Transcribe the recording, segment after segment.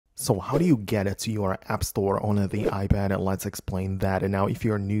So how do you get it to your App Store on the iPad? And let's explain that. And now if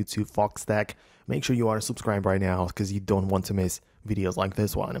you're new to Foxtecc, make sure you are subscribed right now because you don't want to miss videos like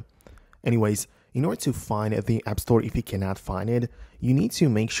this one. Anyways, in order to find the App Store, if you cannot find it, you need to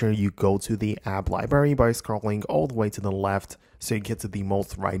make sure you go to the app library by scrolling all the way to the left so you get to the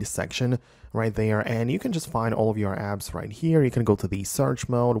most right section right there, and you can just find all of your apps right here. You can go to the search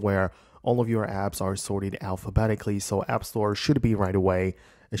mode where all of your apps are sorted alphabetically, so App Store should be right away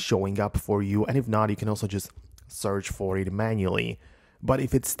showing up for you, and if not, you can also just search for it manually. But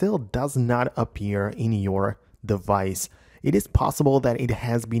if it still does not appear in your device, it is possible that it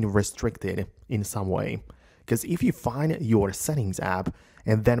has been restricted in some way. Because if you find your settings app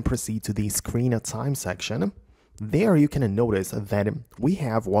and then proceed to the screen time section, there you can notice that we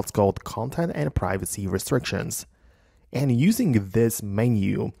have what's called content and privacy restrictions. And using this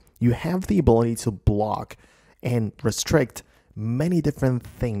menu, you have the ability to block and restrict many different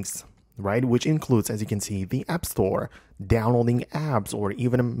things, right? Which includes, as you can see, the App Store, downloading apps, or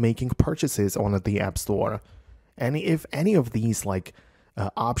even making purchases on the App Store. And if any of these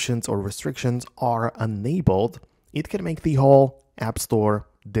options or restrictions are enabled, it can make the whole App Store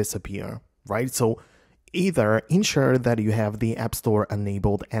disappear, right? So either ensure that you have the App Store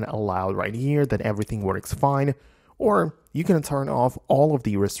enabled and allowed right here, that everything works fine, or you can turn off all of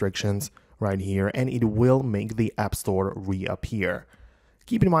the restrictions right here and it will make the App Store reappear.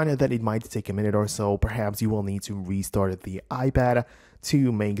 Keep in mind that it might take a minute or so. Perhaps you will need to restart the iPad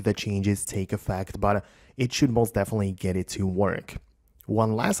to make the changes take effect, but it should most definitely get it to work.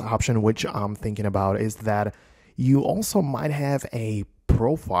 One last option which I'm thinking about is that you also might have a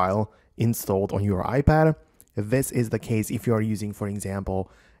profile installed on your iPad. This is the case if you are using, for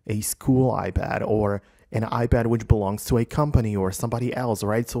example, a school iPad or an iPad which belongs to a company or somebody else,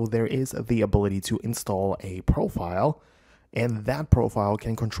 right? So there is the ability to install a profile, and that profile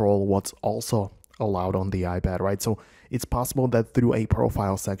can control what's also allowed on the iPad, right? So it's possible that through a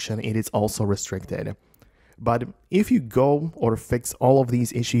profile section, it is also restricted. But if you go or fix all of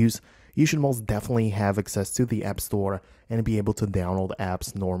these issues, you should most definitely have access to the App Store and be able to download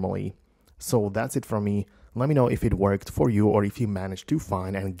apps normally. So that's it from me. Let me know if it worked for you or if you managed to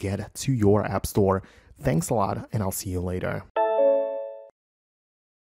find and get to your App Store. Thanks a lot, and I'll see you later.